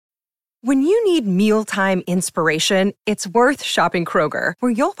When you need mealtime inspiration, it's worth shopping Kroger,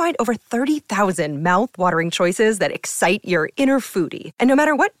 where you'll find over 30,000 mouth-watering choices that excite your inner foodie. And no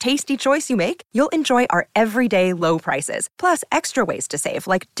matter what tasty choice you make, you'll enjoy our everyday low prices, plus extra ways to save,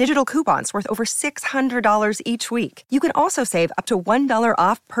 like digital coupons worth over $600 each week. You can also save up to $1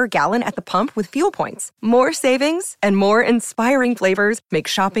 off per gallon at the pump with fuel points. More savings and more inspiring flavors make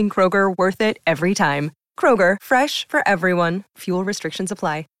shopping Kroger worth it every time. Kroger, fresh for everyone. Fuel restrictions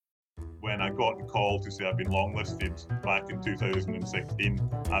apply. When I got the call to say I'd been longlisted back in 2016,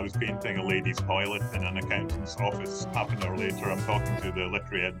 I was painting a ladies' toilet in an accountant's office. Half an hour later, I'm talking to the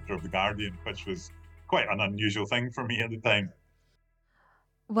literary editor of The Guardian, which was quite an unusual thing for me at the time.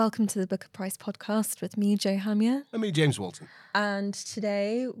 Welcome to the Booker Prize podcast with me, Jo Hamier. And me, James Walton. And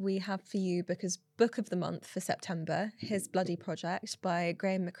today we have for you Booker's Book of the Month for September, His Bloody Project by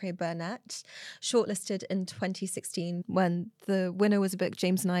Graeme Macrae Burnet, shortlisted in 2016 when the winner was a book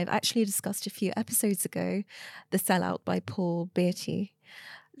James and I have actually discussed a few episodes ago, The Sellout by Paul Beatty.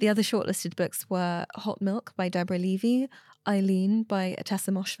 The other shortlisted books were Hot Milk by Deborah Levy, Eileen by Atessa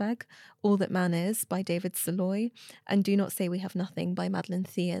Moshfegh, All That Man Is by David Saloy, and Do Not Say We Have Nothing by Madeleine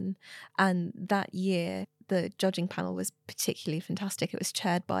Thean. And that year, the judging panel was particularly fantastic. It was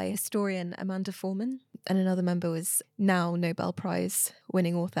chaired by historian Amanda Foreman, and another member was now Nobel Prize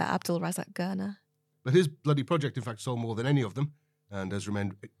winning author Abdul Razak Gurna. But his bloody project, in fact, sold more than any of them and has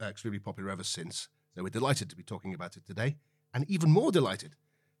remained extremely popular ever since. So we're delighted to be talking about it today, and even more delighted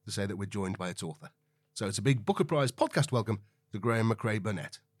to say that we're joined by its author. So it's a big Booker Prize podcast welcome to Graeme Macrae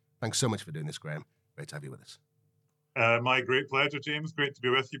Burnet. Thanks so much for doing this, Graeme. Great to have you with us. My great pleasure, James. Great to be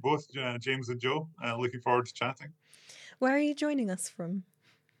with you both, James and Jo. Looking forward to chatting. Where are you joining us from?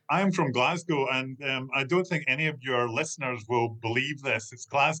 I am from Glasgow, and I don't think any of your listeners will believe this. It's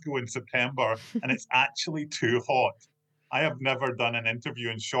Glasgow in September, and it's actually too hot. I have never done an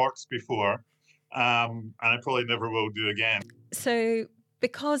interview in shorts before, and I probably never will do again. So,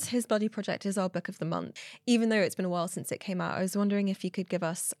 because His Bloody Project is our book of the month, even though it's been a while since it came out, I was wondering if you could give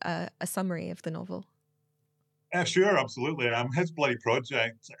us a summary of the novel. Sure, absolutely. His Bloody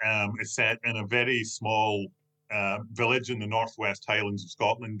Project is set in a very small village in the northwest Highlands of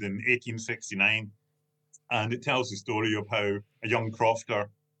Scotland in 1869. And it tells the story of how a young crofter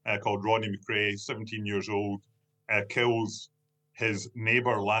called Rodney Macrae, 17 years old, kills his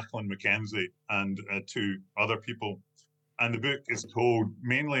neighbour Lachlan Mackenzie and two other people. And the book is told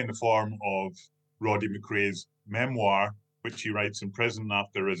mainly in the form of Roddy Macrae's memoir, which he writes in prison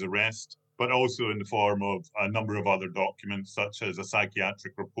after his arrest, but also in the form of a number of other documents, such as a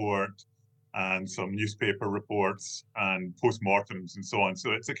psychiatric report and some newspaper reports and postmortems and so on.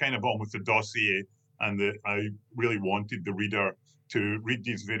 So it's a kind of almost a dossier, and I really wanted the reader to read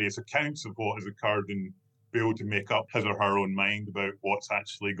these various accounts of what has occurred and be able to make up his or her own mind about what's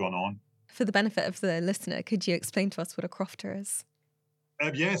actually gone on. For the benefit of the listener, could you explain to us what a crofter is?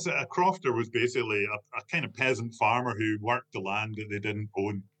 Yes, a crofter was basically a kind of peasant farmer who worked the land that they didn't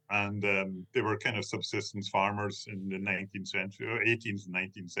own. And they were kind of subsistence farmers in the 19th century, or 18th and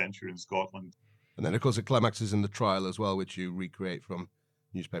 19th century in Scotland. And then, of course, it climaxes in the trial as well, which you recreate from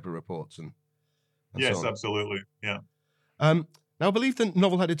newspaper reports. And yes, so on. Absolutely, yeah. Now, I believe the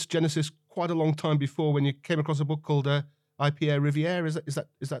novel had its genesis quite a long time before when you came across a book called I.P.A. Riviere. Is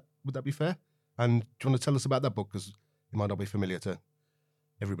that would that be fair? And do you want to tell us about that book, because it might not be familiar to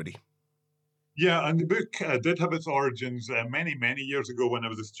everybody? Yeah, and the book did have its origins many, many years ago when I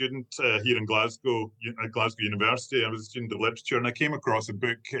was a student here in Glasgow, at Glasgow University. I was a student of literature, and I came across a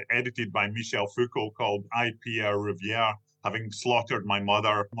book edited by Michel Foucault called I.P.A. Riviere, having slaughtered my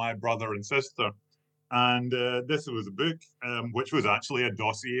mother, my brother and sister. And this was a book which was actually a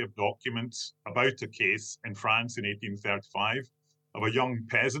dossier of documents about a case in France in 1835 of a young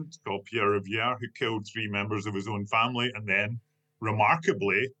peasant called Pierre Riviere who killed three members of his own family and then,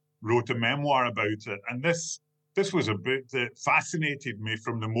 remarkably, wrote a memoir about it. And this was a book that fascinated me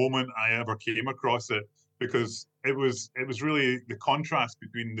from the moment I ever came across it, because it was really the contrast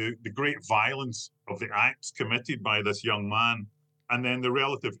between the great violence of the acts committed by this young man and then the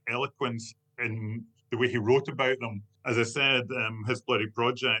relative eloquence in the way he wrote about them. As I said, His Bloody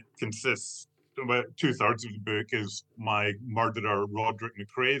Project consists, about 2/3 of the book is my murderer Roderick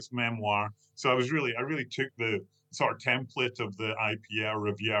Macrae's memoir. So I really took the sort of template of the I.P.A.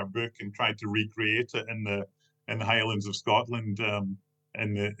 Riviere book and tried to recreate it in the Highlands of Scotland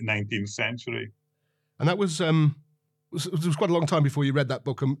in the 19th century. And that was quite a long time before you read that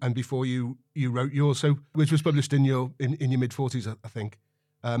book and before you wrote yours, so which was published in your mid-40s, I think.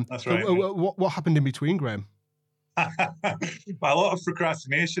 That's right. So, what happened in between, Graeme? A lot of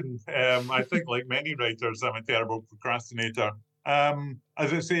procrastination. I think, like many writers, I'm a terrible procrastinator.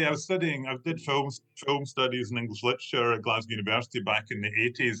 As I say, I did film studies and English literature at Glasgow University back in the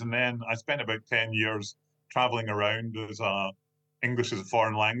 80s. And then I spent about 10 years traveling around as a English as a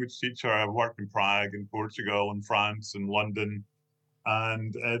foreign language teacher. I worked in Prague and Portugal and France and London.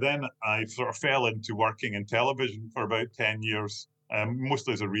 And then I sort of fell into working in television for about 10 years,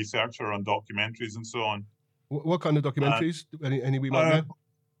 mostly as a researcher on documentaries and so on. What kind of documentaries? Any we might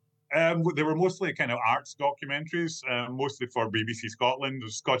know? They were mostly kind of arts documentaries, mostly for BBC Scotland,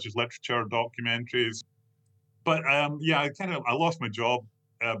 Scottish literature documentaries. But yeah, I lost my job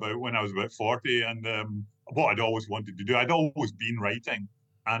when I was about 40, and what I'd always wanted to do, I'd always been writing,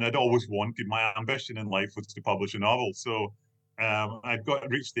 and I'd always wanted, my ambition in life was to publish a novel. So I'd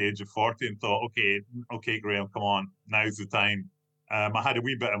reached the age of 40 and thought, okay, Graeme, come on, now's the time. I had a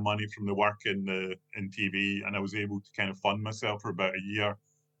wee bit of money from the work in TV, and I was able to kind of fund myself for about a year.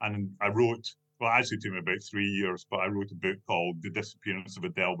 And I wrote, well, actually it took me about 3 years, but I wrote a book called The Disappearance of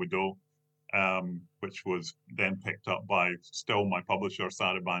Adele Badeau, which was then picked up by still my publisher,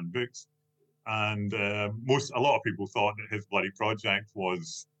 Saraband Books. And a lot of people thought that His Bloody Project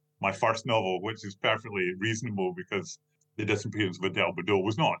was my first novel, which is perfectly reasonable because The Disappearance of Adele Badeau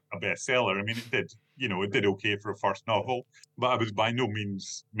was not a bestseller. I mean, it did okay for a first novel, but I was by no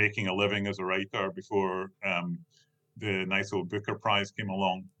means making a living as a writer before the nice old Booker Prize came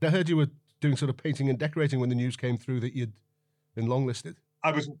along. I heard you were doing sort of painting and decorating when the news came through that you'd been longlisted.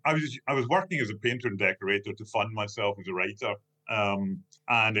 I was working as a painter and decorator to fund myself as a writer.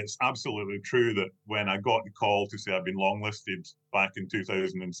 And it's absolutely true that when I got the call to say I've been longlisted back in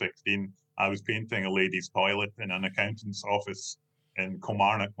 2016, I was painting a ladies' toilet in an accountant's office in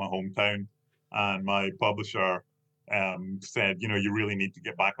Kilmarnock, my hometown. And my publisher said, you really need to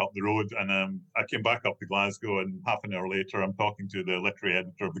get back up the road. And I came back up to Glasgow, and half an hour later, I'm talking to the literary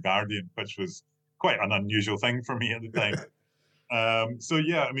editor of The Guardian, which was quite an unusual thing for me at the time. So,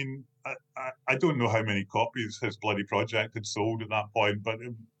 yeah, I mean, I don't know how many copies His Bloody Project had sold at that point, but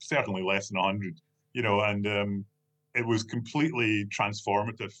certainly less than 100, and it was completely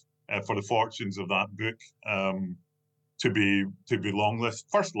transformative for the fortunes of that book. To be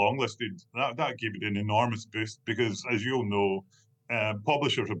first longlisted, that gave it an enormous boost because, as you'll know,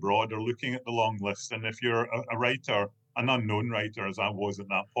 publishers abroad are looking at the long list, and if you're a writer, an unknown writer, as I was at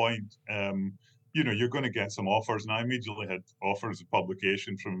that point, you're going to get some offers. And I immediately had offers of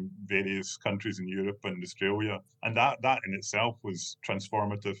publication from various countries in Europe and Australia, and that in itself was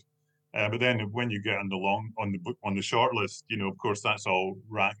transformative. But then when you get on the short list, of course, that's all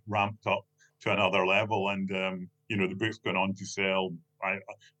ramped up to another level, and the book's gone on to sell.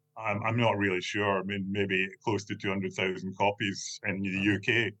 I'm not really sure. I mean, maybe close to 200,000 copies in the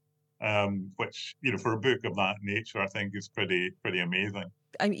UK, which for a book of that nature, I think is pretty amazing.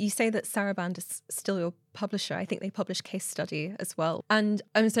 You say that Saraband is still your publisher. I think they publish Case Study as well. And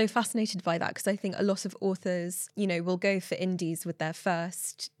I'm so fascinated by that because I think a lot of authors, will go for indies with their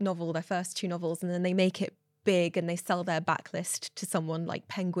first novel, their first two novels, and then they make it big and they sell their backlist to someone like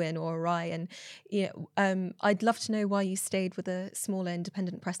Penguin or Orion. I'd love to know why you stayed with a smaller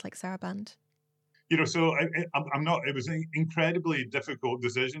independent press like Saraband. So I'm not. It was an incredibly difficult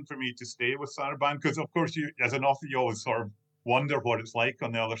decision for me to stay with Saraband because, of course, as an author, you always sort of wonder what it's like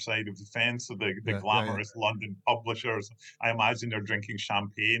on the other side of the fence. So the glamorous London publishers, I imagine they're drinking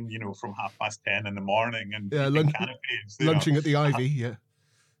champagne, from 10:30 in the morning and canapes, lunching at the Ivy,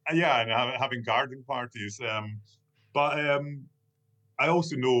 and having garden parties. But I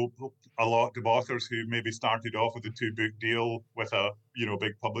also know a lot of authors who maybe started off with a 2-book deal with a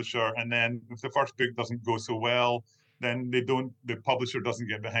big publisher, and then if the first book doesn't go so well, then the publisher doesn't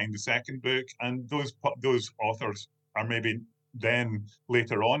get behind the second book, and those authors are maybe then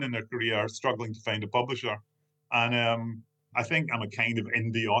later on in their career struggling to find a publisher. And I think I'm a kind of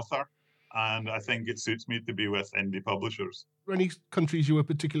indie author, and I think it suits me to be with indie publishers. Were any countries you were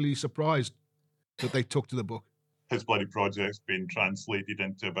particularly surprised that they took to the book? His Bloody Project's been translated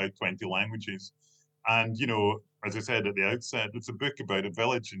into about 20 languages. And, as I said at the outset, it's a book about a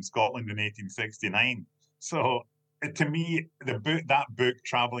village in Scotland in 1869. So to me, that book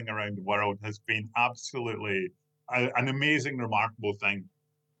traveling around the world has been absolutely an amazing, remarkable thing.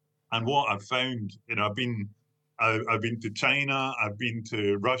 And what I've found, I've been to China, I've been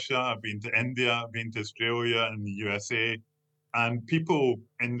to Russia, I've been to India, I've been to Australia and the USA. And people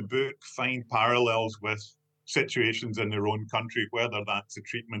in the book find parallels with situations in their own country, whether that's the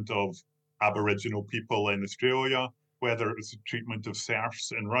treatment of Aboriginal people in Australia, whether it was the treatment of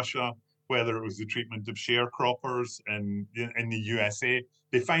serfs in Russia, whether it was the treatment of sharecroppers in the USA.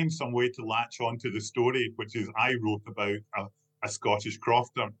 They find some way to latch onto the story, which is I wrote about a Scottish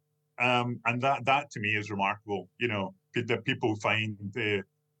crofter. And that to me is remarkable. that people find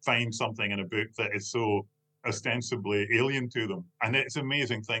something in a book that is so ostensibly alien to them. And it's an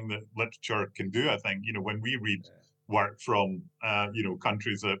amazing thing that literature can do, I think, when we read work from,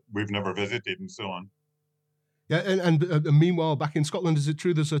 countries that we've never visited and so on. Yeah, and meanwhile, back in Scotland, is it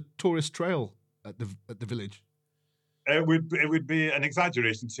true there's a tourist trail at the village? It would be an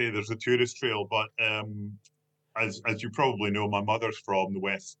exaggeration to say there's a tourist trail, but as you probably know, my mother's from the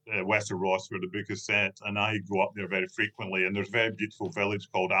west of Ross, where the book is set, and I go up there very frequently. And there's a very beautiful village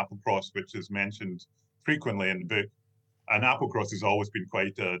called Applecross, which is mentioned frequently in the book. And Applecross has always been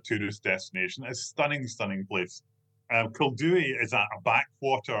quite a tourist destination. It's a stunning, stunning place. Kildue is at a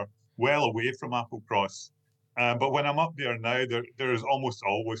backwater, well away from Applecross. But when I'm up there now, there is almost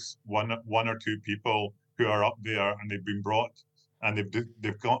always one or two people who are up there, and they've been brought, and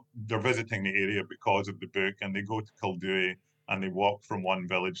they're visiting the area because of the book, and they go to Kildue and they walk from one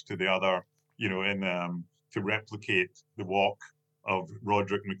village to the other, to replicate the walk of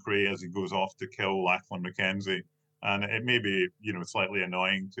Roderick Macrae as he goes off to kill Lachlan Mackenzie. And it may be, slightly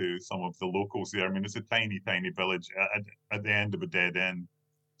annoying to some of the locals there. I mean, it's a tiny, tiny village at the end of a dead end.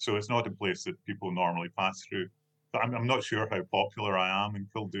 So it's not a place that people normally pass through. But I'm not sure how popular I am in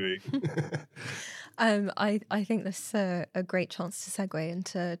Kildue. I think this is a great chance to segue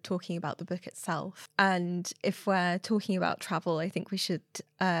into talking about the book itself. And if we're talking about travel, I think we should,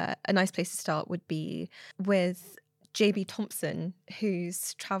 a nice place to start would be with J.B. Thompson,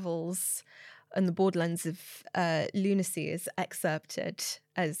 whose travels on the borderlands of lunacy is excerpted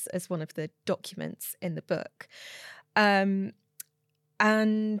as one of the documents in the book.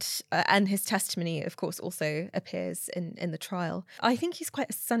 And his testimony, of course, also appears in the trial. I think he's quite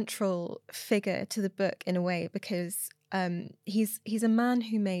a central figure to the book in a way, because he's a man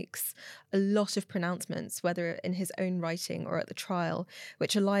who makes a lot of pronouncements, whether in his own writing or at the trial,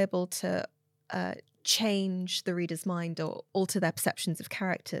 which are liable to change the reader's mind or alter their perceptions of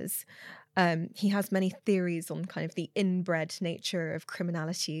characters. He has many theories on kind of the inbred nature of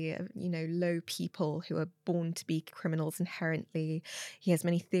criminality, low people who are born to be criminals inherently. He has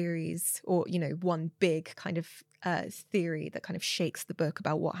many theories, or, one big kind of theory that kind of shakes the book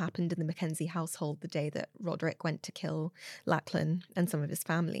about what happened in the Mackenzie household the day that Roderick went to kill Lachlan and some of his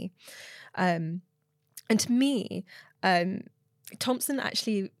family. And to me, Thompson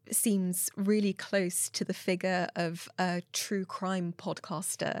actually seems really close to the figure of a true crime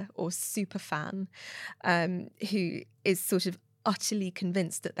podcaster or super fan who is sort of utterly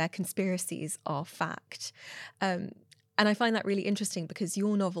convinced that their conspiracies are fact. And I find that really interesting because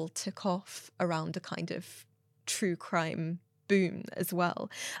your novel took off around a kind of true crime boom as well.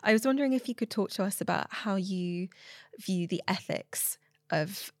 I was wondering if you could talk to us about how you view the ethics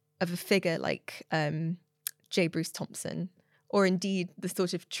of a figure like J. Bruce Thompson, or indeed the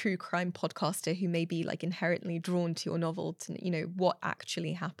sort of true crime podcaster who may be like inherently drawn to your novel to, what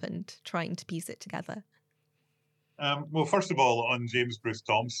actually happened, trying to piece it together. Well, first of all, on James Bruce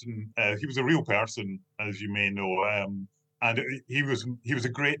Thompson, he was a real person, as you may know, and he was a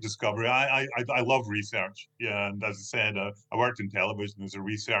great discovery. I love research, yeah, and as I said, I worked in television as a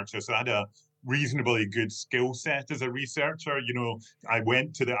researcher, so I had a reasonably good skill set as a researcher. I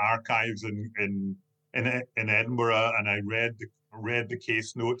went to the archives in Edinburgh, and I read the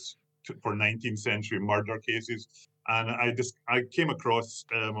case notes for 19th century murder cases, and I came across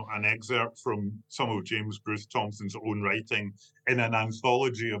an excerpt from some of James Bruce Thompson's own writing in an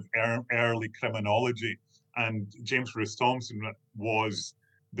anthology of early criminology. And James Bruce Thompson was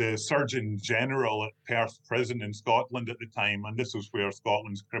the Surgeon General at Perth Prison in Scotland at the time, and this was where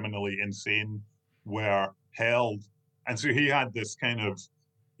Scotland's criminally insane were held. And so he had this kind of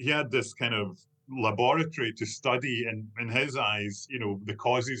laboratory to study, in his eyes, the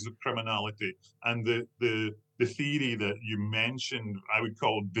causes of criminality. And the theory that you mentioned, I would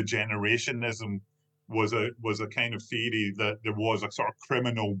call degenerationism, was a kind of theory that there was a sort of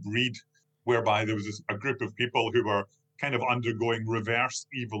criminal breed whereby there was a group of people who were kind of undergoing reverse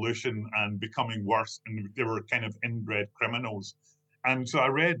evolution and becoming worse, and they were kind of inbred criminals. And so I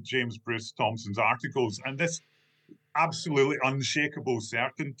read James Bruce Thompson's articles, and this absolutely unshakable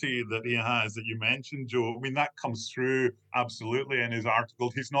certainty that he has, that you mentioned, Joe. I mean, that comes through absolutely in his article.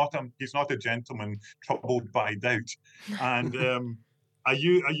 He's not a gentleman troubled by doubt, and I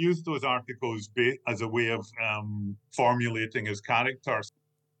use those articles as a way of formulating his characters.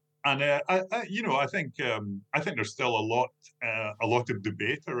 And I think there's still a lot of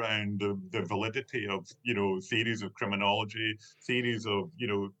debate around the validity of theories of criminology, theories of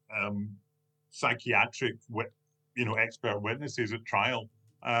psychiatric expert witnesses at trial.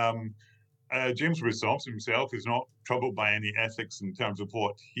 James Bruce Thompson himself is not troubled by any ethics in terms of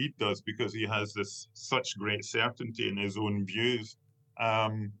what he does because he has this such great certainty in his own views.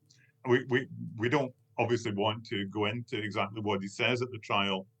 Um, we don't obviously want to go into exactly what he says at the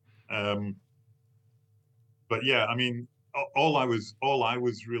trial, but yeah, I mean, all I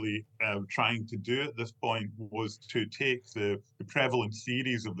was really trying to do at this point was to take the prevalent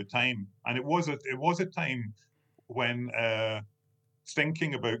theories of the time, and it was a time when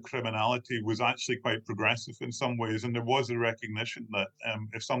thinking about criminality was actually quite progressive in some ways, and there was a recognition that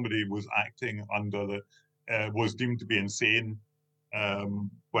if somebody was acting under was deemed to be insane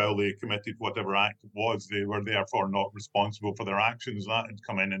while they committed whatever act it was, they were therefore not responsible for their actions. That had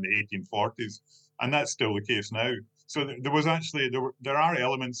come in the 1840s, and that's still the case now. So there was actually there are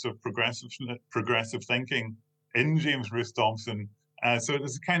elements of progressive thinking in James Bruce Thompson. So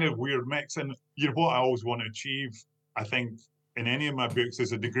there's a kind of weird mix, and what I always want to achieve, I think, in any of my books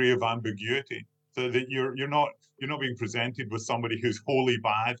is a degree of ambiguity, so that you're not being presented with somebody who's wholly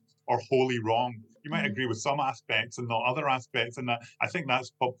bad or wholly wrong. You might agree with some aspects and not other aspects, and I think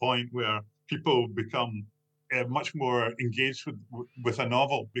that's the point where people become much more engaged with a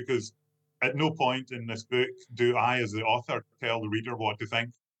novel, because at no point in this book do I, as the author, tell the reader what to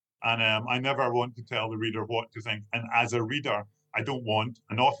think, and I never want to tell the reader what to think. And as a reader, I don't want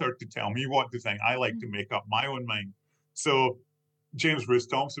an author to tell me what to think. I like to make up my own mind. So James Bruce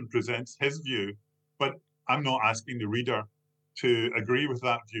Thompson presents his view, but I'm not asking the reader to agree with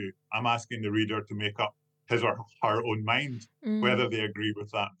that view. I'm asking the reader to make up his or her own mind, whether they agree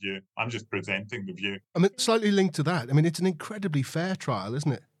with that view. I'm just presenting the view. I mean, slightly linked to that, I mean, it's an incredibly fair trial,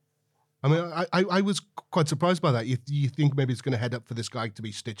 isn't it? I mean, I was quite surprised by that. You think maybe it's going to head up for this guy to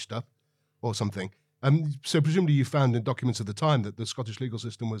be stitched up or something. So presumably you found in documents at the time that the Scottish legal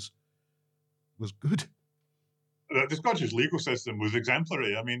system was good. The Scottish legal system was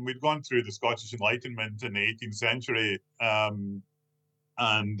exemplary. I mean, we'd gone through the Scottish Enlightenment in the 18th century, and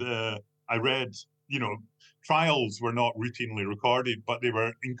I read, trials were not routinely recorded, but they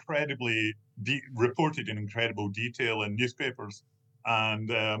were incredibly reported in incredible detail in newspapers.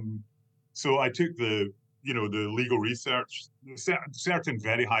 And so I took the legal research. Certain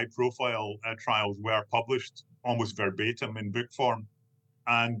very high-profile trials were published almost verbatim in book form.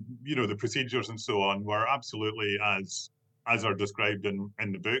 And the procedures and so on were absolutely as are described in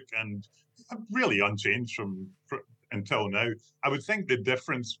the book, and really unchanged from until now. I would think the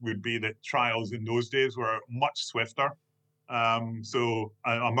difference would be that trials in those days were much swifter. So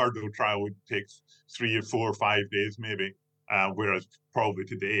a murder trial would take 3 or 4 or 5 days maybe, whereas probably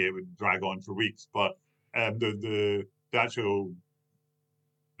today it would drag on for weeks. But the actual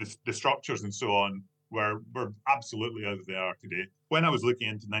the structures and so on were absolutely as they are today. When I was looking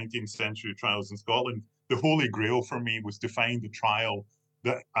into 19th century trials in Scotland, the holy grail for me was to find a trial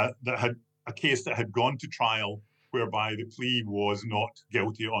that had a case that had gone to trial whereby the plea was not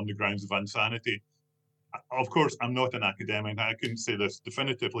guilty on the grounds of insanity. Of course, I'm not an academic, I couldn't say this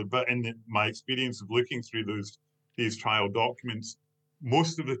definitively, but in my experience of looking through these trial documents,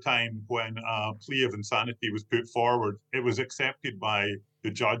 most of the time when a plea of insanity was put forward, it was accepted by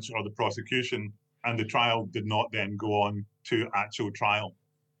the judge or the prosecution, and the trial did not then go on to actual trial.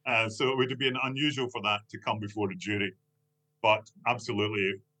 So it would have been unusual for that to come before the jury. But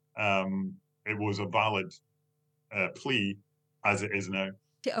absolutely, it was a valid plea as it is now.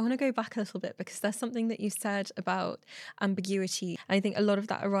 I want to go back a little bit, because there's something that you said about ambiguity. And I think a lot of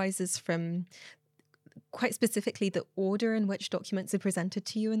that arises from quite specifically the order in which documents are presented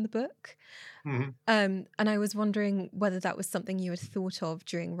to you in the book. Mm-hmm. And I was wondering whether that was something you had thought of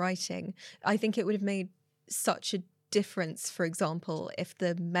during writing. I think it would have made such a difference, for example, if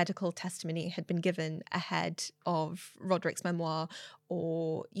the medical testimony had been given ahead of Roderick's memoir,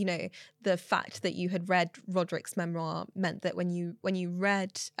 or, the fact that you had read Roderick's memoir meant that when you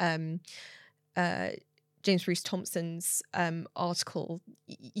read James Bruce Thompson's article,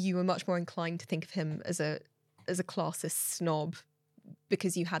 you were much more inclined to think of him as a classist snob,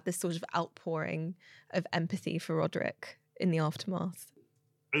 because you had this sort of outpouring of empathy for Roderick in the aftermath.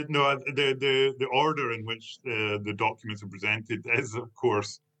 No, the order in which the documents are presented is, of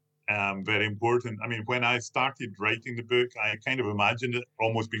course, very important. I mean, when I started writing the book, I kind of imagined it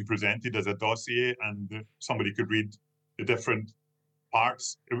almost being presented as a dossier, and somebody could read the different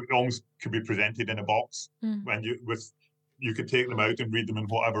parts. It almost could be presented in a box when you could take them out and read them in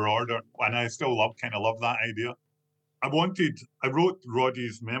whatever order. And I still love that idea. I wrote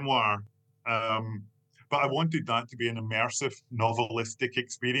Roddy's memoir, but I wanted that to be an immersive novelistic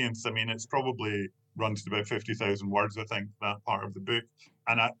experience. I mean, it's probably runs to about 50,000 words, I think, that part of the book.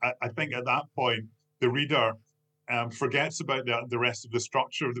 And I think at that point, the reader forgets about the rest of the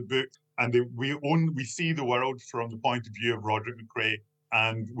structure of the book, and we see the world from the point of view of Roderick Macrae,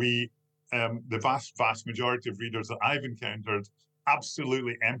 and the vast majority of readers that I've encountered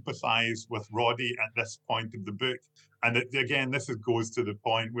absolutely empathize with Roddy at this point of the book. And again, this goes to the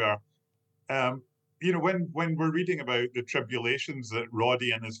point where, when we're reading about the tribulations that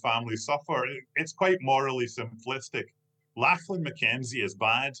Roddy and his family suffer, it's quite morally simplistic. Lachlan Mackenzie is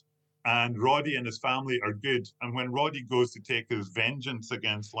bad, and Roddy and his family are good. And when Roddy goes to take his vengeance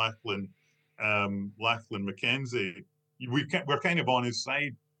against Lachlan Mackenzie, we're kind of on his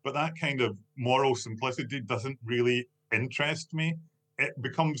side. But that kind of moral simplicity doesn't really interest me. It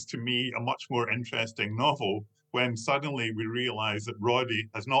becomes, to me, a much more interesting novel when suddenly we realize that Roddy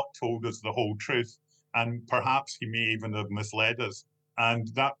has not told us the whole truth, and perhaps he may even have misled us. And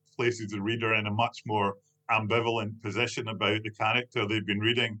that places the reader in a much more ambivalent position about the character they've been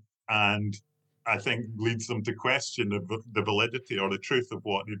reading, and I think leads them to question the validity or the truth of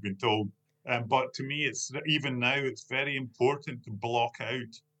what they've been told. But to me, even now, it's very important to block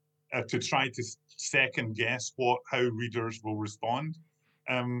out, to try to second guess how readers will respond,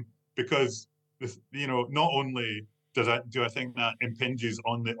 because not only do I think that impinges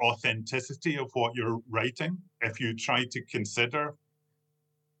on the authenticity of what you're writing if you try to consider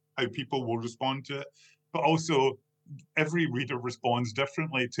how people will respond to it, but also every reader responds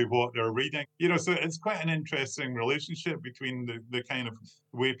differently to what they're reading. So it's quite an interesting relationship between the kind of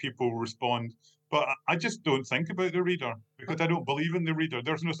way people respond. But I just don't think about the reader because I don't believe in the reader.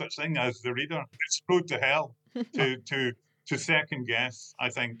 There's no such thing as the reader. It's road to hell to second guess, I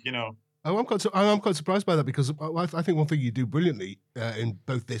think, Oh, I'm quite surprised by that, because I think one thing you do brilliantly in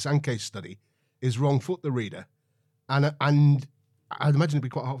both this and case study is wrong foot the reader. And I'd imagine it'd be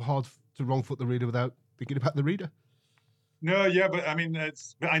quite hard to wrong foot the reader without thinking about the reader. No, yeah, but I mean, I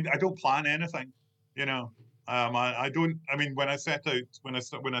don't plan anything, I don't. I mean, when I started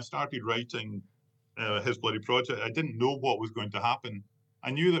writing His Bloody Project, I didn't know what was going to happen. I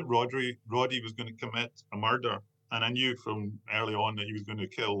knew that Roddy was going to commit a murder, and I knew from early on that he was going to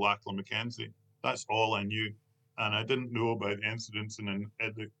kill Lachlan Mackenzie. That's all I knew, and I didn't know about incidents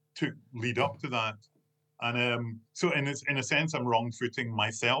that took lead up to that. And so in a sense, I'm wrong-footing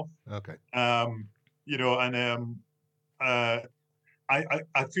myself. Okay. I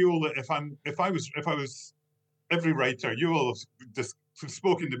feel that if I was every writer, you will have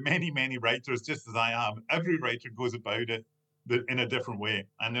spoken to many writers just as I have. Every writer goes about it in a different way,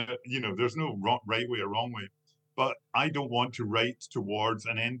 and there's no right way or wrong way. But I don't want to write towards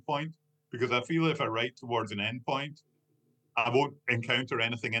an endpoint, because I feel if I write towards an endpoint, I won't encounter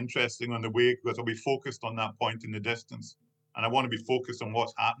anything interesting on the way, because I'll be focused on that point in the distance. And I want to be focused on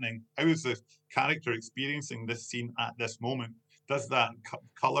what's happening. How is this character experiencing this scene at this moment? Does that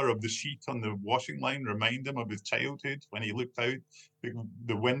color of the sheet on the washing line remind him of his childhood when he looked out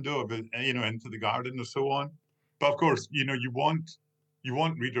the window of it, into the garden and so on? But of course, you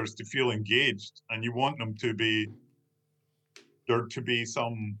want readers to feel engaged, and you want them there to be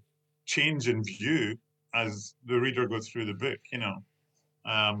some change in view as the reader goes through the book,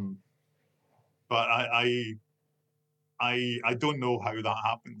 But I don't know how that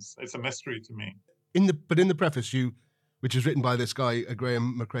happens. It's a mystery to me. In the preface, which is written by this guy,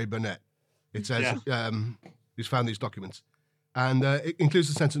 Graeme Macrae Burnet, it says he's found these documents, and it includes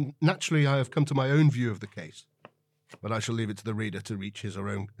the sentence, "Naturally, I have come to my own view of the case, but I shall leave it to the reader to reach his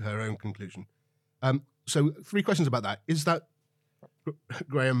or her own conclusion." So 3 questions about that. Is that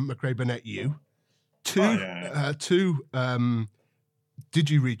Graeme Macrae Burnet you? 2, did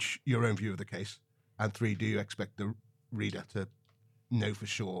you reach your own view of the case? And 3, do you expect the reader to know for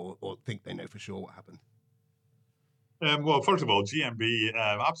sure or think they know for sure what happened? Well, first of all, GMB,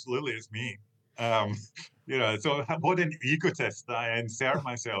 absolutely, it's me. So what an egotist I insert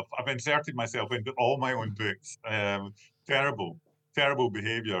myself. I've inserted myself into all my own books. Terrible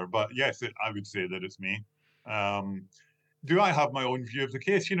behavior. But yes, I would say that it's me. Do I have my own view of the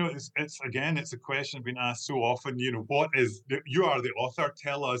case? It's a question I've been asked so often. You are the author,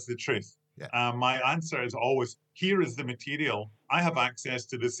 tell us the truth. Yeah. My answer is always, here is the material. I have access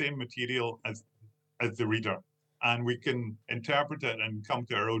to the same material as the reader, and we can interpret it and come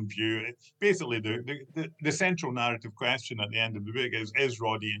to our own view. Basically, the central narrative question at the end of the book is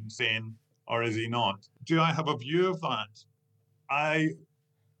Roddy insane or is he not? Do I have a view of that? I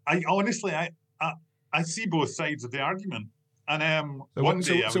honestly, I see both sides of the argument. And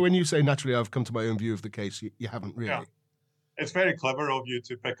so when you say naturally I've come to my own view of the case, you haven't really. Yeah. It's very clever of you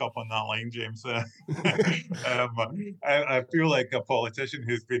to pick up on that line, James. I feel like a politician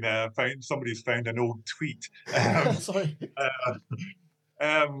who's been somebody's found an old tweet. Sorry.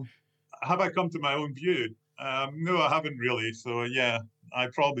 Have I come to my own view? No, I haven't really. So yeah,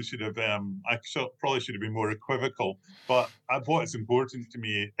 probably should have probably should have been more equivocal. But what's important to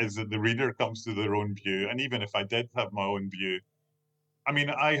me is that the reader comes to their own view. And even if I did have my own view,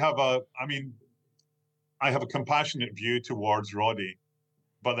 I have a compassionate view towards Roddy,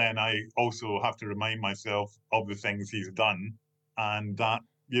 but then I also have to remind myself of the things he's done, and that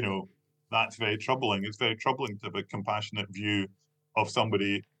that's very troubling. It's very troubling to have a compassionate view of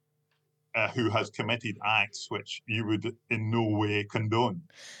somebody who has committed acts which you would in no way condone.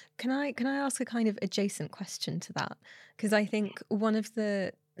 Can I ask a kind of adjacent question to that? Because I think one of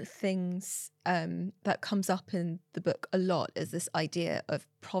the things that comes up in the book a lot is this idea of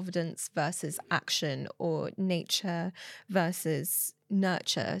providence versus action, or nature versus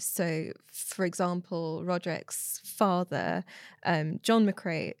nurture. So, for example, Roderick's father, John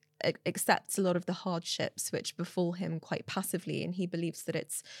Macrae, accepts a lot of the hardships which befall him quite passively, and he believes that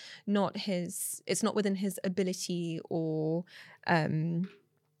it's not within his ability or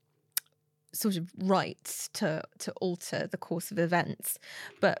sort of right to alter the course of events.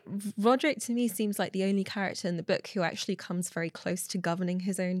 But Roderick, to me, seems like the only character in the book who actually comes very close to governing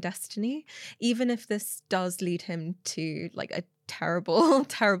his own destiny, even if this does lead him to like a terrible,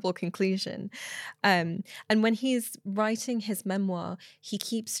 terrible conclusion. And when he's writing his memoir, he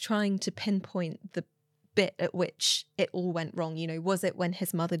keeps trying to pinpoint the bit at which it all went wrong. Was it when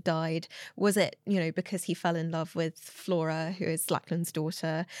his mother died? Was it, because he fell in love with Flora, who is Lackland's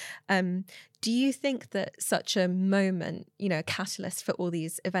daughter? Do you think that such a moment, a catalyst for all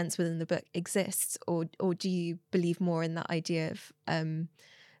these events within the book exists, or do you believe more in that idea of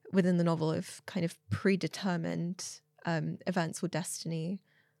within the novel of kind of predetermined events or destiny?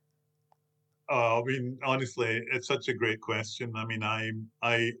 Honestly, it's such a great question.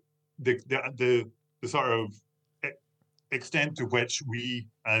 The sort of extent to which we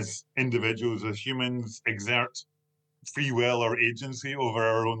as individuals, as humans, exert free will or agency over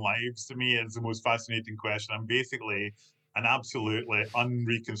our own lives, to me, is the most fascinating question. I'm basically an absolutely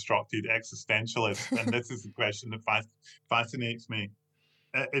unreconstructed existentialist, and this is the question that fascinates me.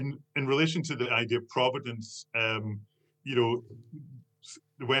 In relation to the idea of providence, the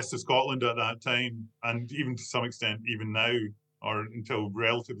west of Scotland at that time, and even to some extent even now, or until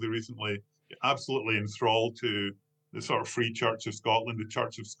relatively recently, absolutely enthralled to the sort of Free Church of Scotland, the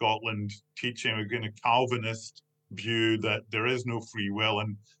Church of Scotland teaching, again, a Calvinist view that there is no free will.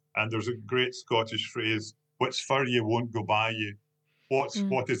 And there's a great Scottish phrase, what's for you won't go by you.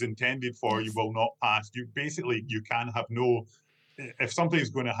 What is intended for you will not pass. You can have no, if something's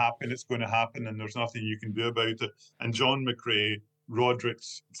going to happen, it's going to happen, and there's nothing you can do about it. And John Macrae,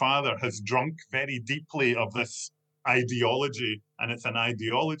 Roderick's father, has drunk very deeply of this ideology, and it's an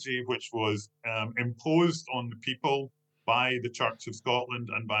ideology which was imposed on the people by the Church of Scotland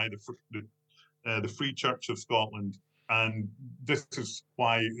and by the Free Church of Scotland. And this is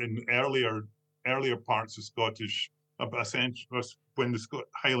why in earlier parts of Scottish, when the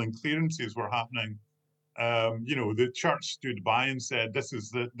Highland clearances were happening, the church stood by and said, "This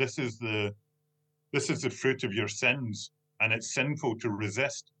is the fruit of your sins, and it's sinful to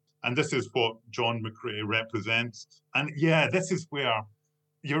resist." And this is what John Macrae represents. And yeah, this is where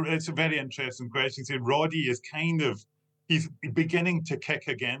it's a very interesting question. So Roddy is he's beginning to kick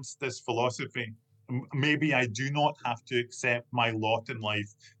against this philosophy. Maybe I do not have to accept my lot in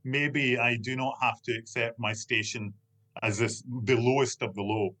life. Maybe I do not have to accept my station as the lowest of the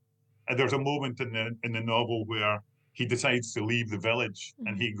low. And there's a moment in the novel where he decides to leave the village,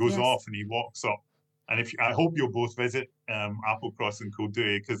 and he goes off and he walks up. And I hope you'll both visit Applecross and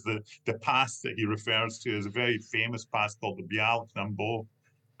Kildare, because the pass that he refers to is a very famous pass called the Bial Crambo.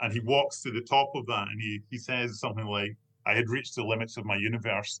 And he walks to the top of that, and he says something like, "I had reached the limits of my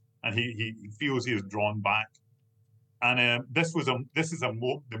universe," and he feels he is drawn back. And this is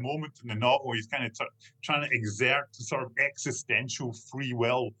the moment in the novel he's kind of trying to exert a sort of existential free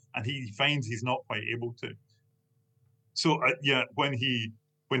will, and he finds he's not quite able to. So when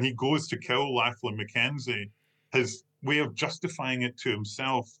he goes to kill Lachlan Mackenzie, his way of justifying it to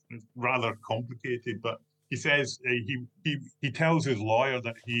himself is rather complicated. But he says he tells his lawyer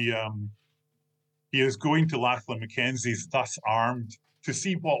that he is going to Lachlan Mackenzie's thus armed to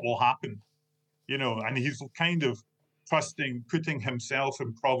see what will happen, and he's kind of putting himself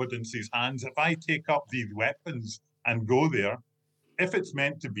in Providence's hands. If I take up these weapons and go there, if it's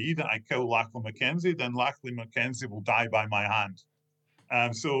meant to be that I kill Lachlan Mackenzie, then Lachlan Mackenzie will die by my hand.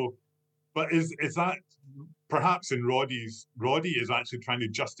 But is that perhaps in Roddy is actually trying to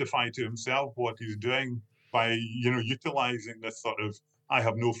justify to himself what he's doing by, utilizing this sort of I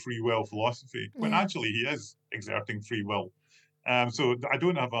have no free will philosophy, when actually he is exerting free will. So I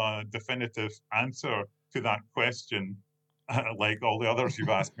don't have a definitive answer to that question. like all the others you've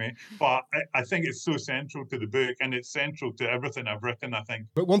asked me. But I think it's so central to the book, and it's central to everything I've written, I think.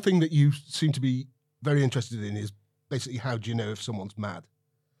 But one thing that you seem to be very interested in is basically how do you know if someone's mad?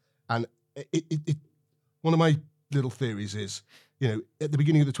 And one of my little theories is, at the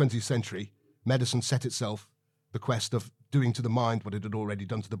beginning of the 20th century, medicine set itself the quest of doing to the mind what it had already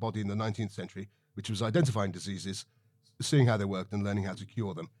done to the body in the 19th century, which was identifying diseases, seeing how they worked and learning how to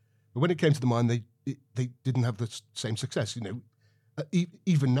cure them. But when it came to the mind, they didn't have the same success.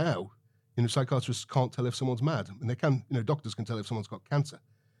 Even now, psychiatrists can't tell if someone's mad, and they can. Doctors can tell if someone's got cancer.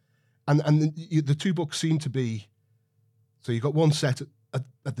 And the two books seem to be. So you got one set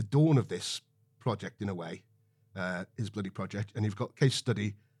at the dawn of this project, in a way, His Bloody Project, and you've got case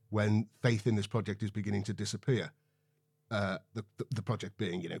study when faith in this project is beginning to disappear. The project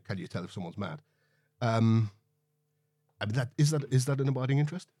being, can you tell if someone's mad? Is that an abiding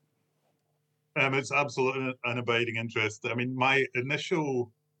interest? It's absolutely an abiding interest. I mean, my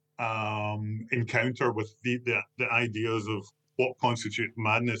initial encounter with the ideas of what constitutes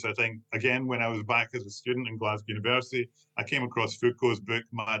madness, I think, again, when I was back as a student in Glasgow University, I came across Foucault's book,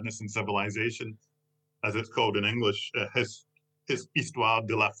 Madness and Civilization, as it's called in English, his Histoire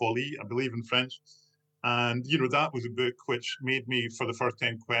de la Folie, I believe in French. And, that was a book which made me, for the first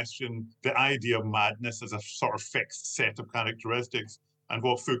time, question the idea of madness as a sort of fixed set of characteristics. And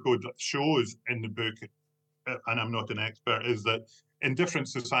what Foucault shows in the book, and I'm not an expert, is that in different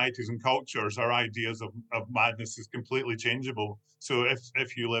societies and cultures, our ideas of madness is completely changeable. So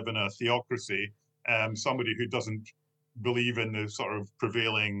if you live in a theocracy, somebody who doesn't believe in the sort of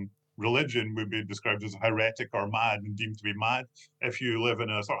prevailing religion would be described as a heretic or mad and deemed to be mad. If you live in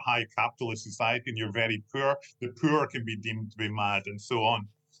a sort of high capitalist society and you're very poor, the poor can be deemed to be mad, and so on.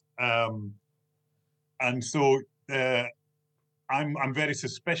 I'm very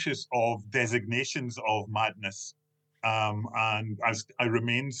suspicious of designations of madness, and I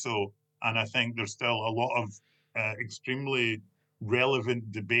remain so. And I think there's still a lot of extremely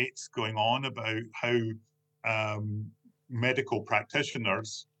relevant debates going on about how medical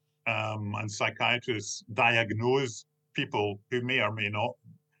practitioners and psychiatrists diagnose people who may or may not.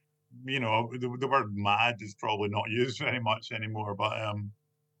 The word mad is probably not used very much anymore,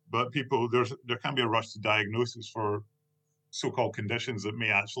 but people, there can be a rush to diagnosis for so-called conditions that may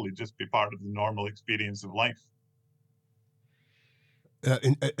actually just be part of the normal experience of life.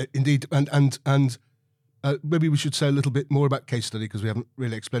 Indeed, and maybe we should say a little bit more about case study, because we haven't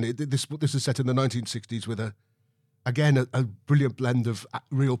really explained it. This is set in the 1960s with a brilliant blend of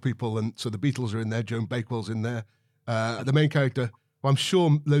real people, and so the Beatles are in there, Joan Bakewell's in there. The main character, well, I'm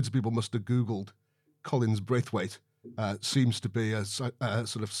sure loads of people must have Googled Collins Braithwaite, seems to be a sort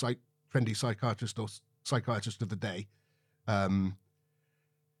of trendy psychiatrist or psychiatrist of the day.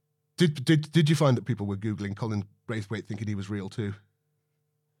 Did you find that people were Googling Colin Braithwaite thinking he was real too?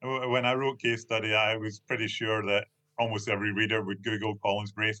 When I wrote case study, I was pretty sure that almost every reader would Google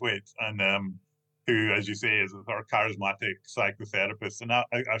Collins Braithwaite, and who, as you say, is a sort of charismatic psychotherapist and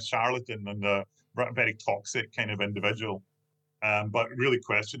a charlatan and a very toxic kind of individual, but really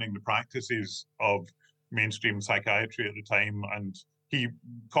questioning the practices of mainstream psychiatry at the time. And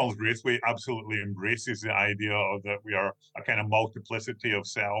Collins Braithwaite absolutely embraces the idea of that we are a kind of multiplicity of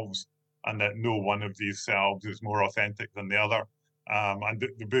selves, and that no one of these selves is more authentic than the other. And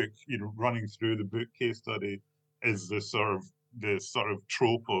the book, running through the book case study, is this sort of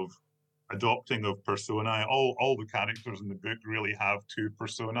trope of adopting of personae. All the characters in the book really have two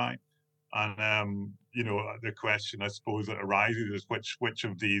personae, and the question I suppose that arises is which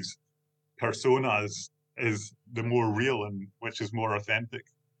of these personas is the more real and which is more authentic.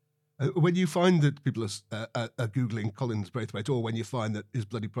 When you find that people are Googling Collins Braithwaite, or when you find that His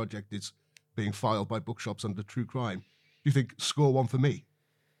Bloody Project is being filed by bookshops under true crime, do you think score one for me?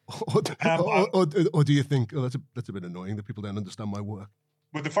 Or do you think, oh, that's a bit annoying that people don't understand my work?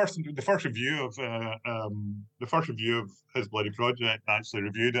 Well, the first review of His Bloody Project actually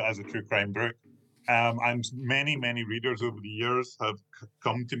reviewed it as a true crime book, and many readers over the years have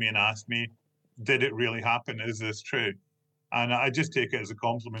come to me and asked me, did it really happen? Is this true? And I just take it as a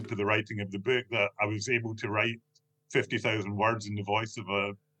compliment to the writing of the book that I was able to write 50,000 words in the voice of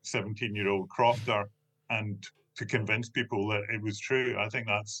a 17-year-old crofter and to convince people that it was true. I think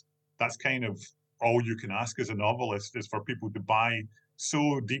that's kind of all you can ask as a novelist, is for people to buy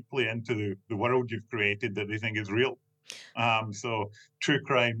so deeply into the world you've created that they think it's real. So true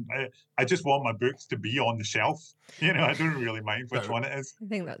crime, I just want my books to be on the shelf. I don't really mind which one it is. I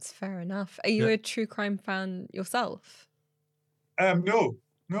think that's fair enough. Are you a true crime fan yourself? No,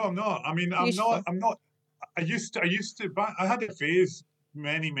 I'm not. I mean, I'm not. I used to. But I had a phase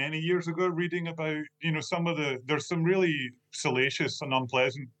many years ago, reading about, there's some really salacious and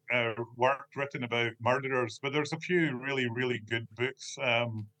unpleasant work written about murderers, but there's a few really good books.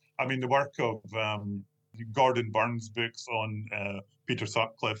 The work of Gordon Burns' books on Peter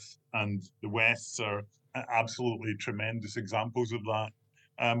Sutcliffe and the Wests are absolutely tremendous examples of that.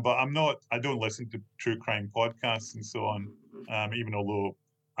 But I don't listen to true crime podcasts and so on, even although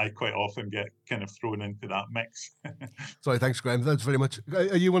I quite often get kind of thrown into that mix. Sorry, thanks, Graeme. Thanks very much.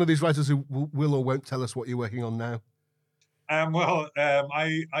 Are you one of these writers who will or won't tell us what you're working on now?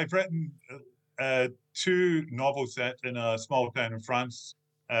 I've written 2 novels set in a small town in France,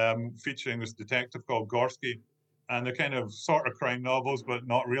 featuring this detective called Gorski. And they're kind of sort of crime novels, but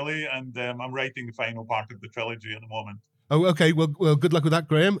not really. And I'm writing the final part of the trilogy at the moment. Oh, okay. Well, good luck with that,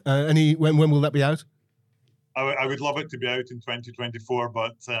 Graeme. When will that be out? I would love it to be out in 2024,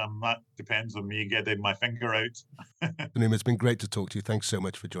 but that depends on me getting my finger out. Graeme, it's been great to talk to you. Thanks so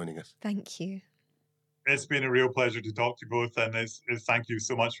much for joining us. Thank you. It's been a real pleasure to talk to you both, and thank you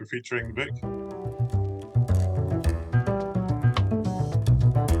so much for featuring the book.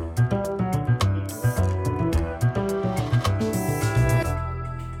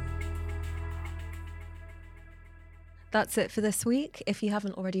 That's it for this week. If you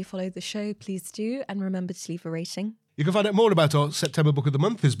haven't already followed the show, please do, and remember to leave a rating. You can find out more about our September Book of the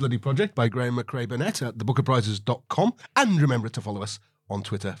Month, His Bloody Project by Graeme Macrae Burnet at thebookofprizes.com. And remember to follow us on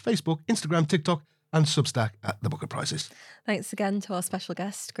Twitter, Facebook, Instagram, TikTok, and Substack at The Book of Prizes. Thanks again to our special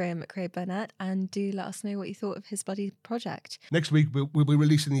guest, Graeme Macrae Burnet, and do let us know what you thought of His Bloody Project. Next week, we'll be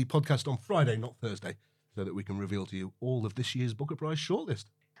releasing the podcast on Friday, not Thursday, so that we can reveal to you all of this year's Booker Prize shortlist.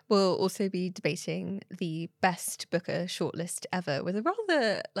 We'll also be debating the best Booker shortlist ever with a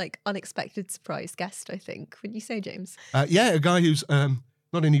rather unexpected surprise guest, I think. Wouldn't you say, James? A guy who's not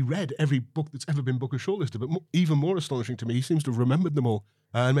only read every book that's ever been Booker shortlisted, but even more astonishing to me, he seems to have remembered them all.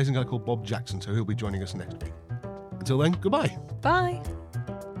 An amazing guy called Bob Jackson, so he'll be joining us next week. Until then, goodbye. Bye.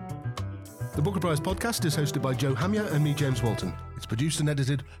 The Booker Prize podcast is hosted by Joe Hamya and me, James Walton. It's produced and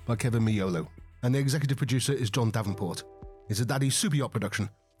edited by Kevin Miolo. And the executive producer is John Davenport. It's a Daddy Super Yacht production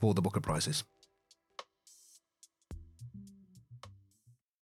for the Booker Prizes.